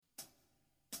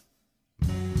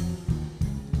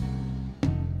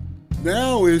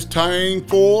Now it's time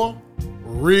for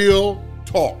Real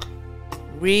Talk.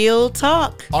 Real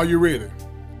talk. Are you ready?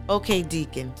 Okay,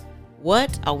 Deacon,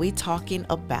 what are we talking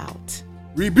about?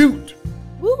 Rebuke.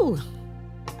 Woo,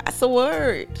 that's a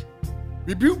word.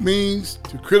 Rebuke means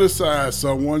to criticize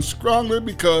someone strongly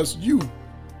because you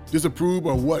disapprove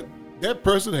of what that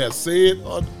person has said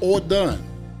or done.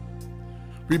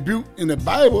 Rebuke in the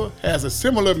Bible has a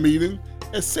similar meaning,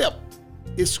 except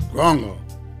it's stronger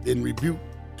than Rebuke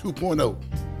 2.0.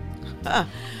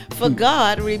 For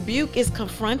God, rebuke is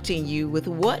confronting you with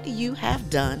what you have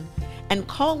done and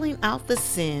calling out the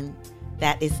sin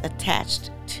that is attached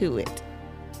to it.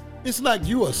 It's like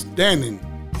you are standing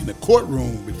in the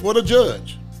courtroom before the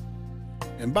judge.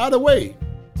 And by the way,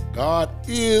 God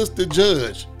is the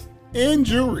judge and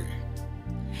jury.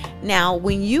 Now,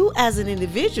 when you as an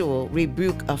individual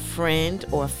rebuke a friend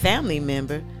or a family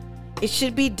member, it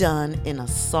should be done in a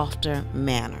softer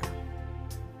manner.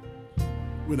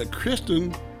 When a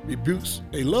Christian rebukes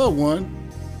a loved one,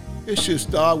 it should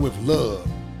start with love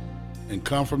and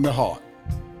come from the heart.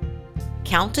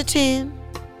 Count to 10,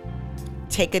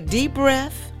 take a deep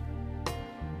breath,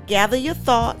 gather your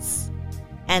thoughts,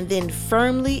 and then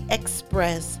firmly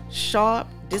express sharp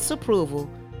disapproval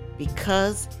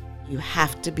because you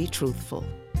have to be truthful.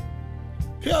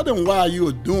 Tell them why you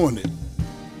are doing it,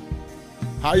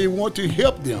 how you want to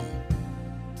help them,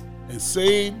 and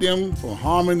save them from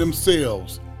harming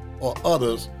themselves or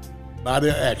others by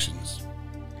their actions.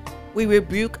 We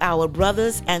rebuke our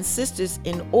brothers and sisters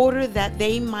in order that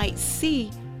they might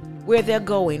see where they're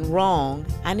going wrong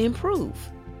and improve,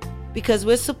 because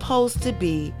we're supposed to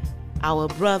be our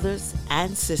brothers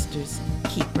and sisters'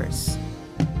 keepers.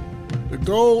 The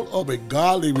goal of a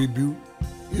godly rebuke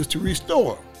is to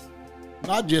restore,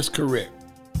 not just correct.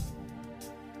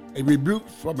 A rebuke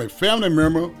from a family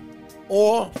member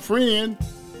or friend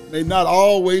may not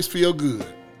always feel good,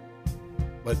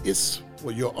 but it's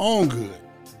for your own good.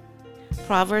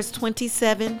 Proverbs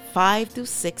 27,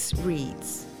 5-6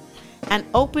 reads, "An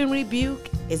open rebuke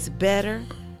is better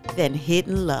than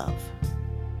hidden love.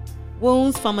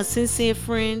 Wounds from a sincere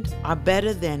friend are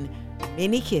better than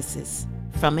many kisses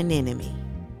from an enemy."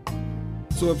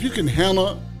 So if you can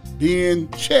handle being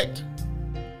checked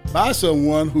by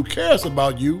someone who cares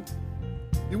about you,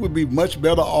 you would be much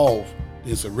better off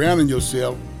than surrounding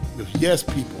yourself with yes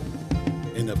people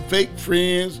and the fake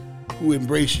friends who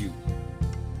embrace you.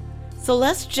 So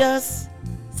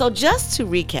just to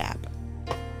recap,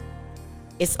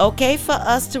 it's okay for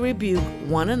us to rebuke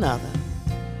one another,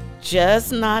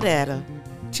 just not at a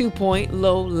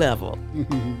 2.0 level,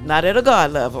 not at a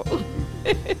God level.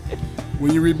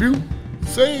 When you rebuke,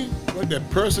 say what that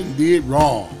person did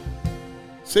wrong.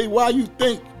 Say why you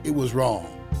think it was wrong.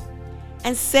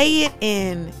 And say it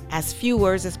in as few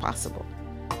words as possible.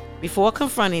 Before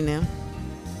confronting them,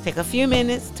 take a few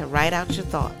minutes to write out your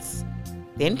thoughts.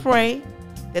 Then pray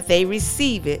that they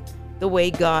receive it the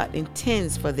way God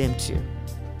intends for them to,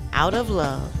 out of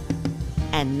love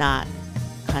and not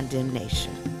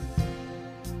condemnation.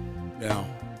 Now,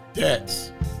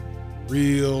 that's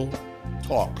real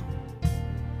talk,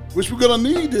 which we're going to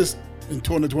need this in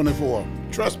 2024.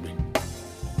 Trust me.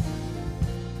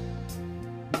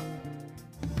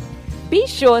 Be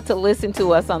sure to listen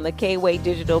to us on the K-Way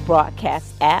Digital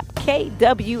Broadcast app,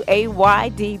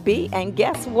 KWAYDB, and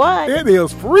guess what? It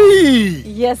is free.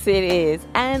 Yes, it is.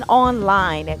 And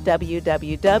online at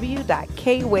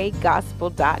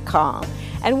www.kwaygospel.com.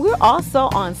 And we're also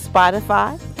on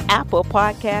Spotify, Apple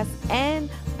Podcasts, and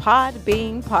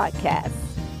Podbean Podcasts.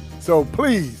 So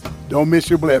please don't miss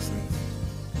your blessings.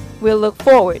 We'll look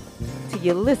forward to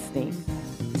you listening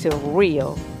to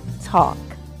Real Talk.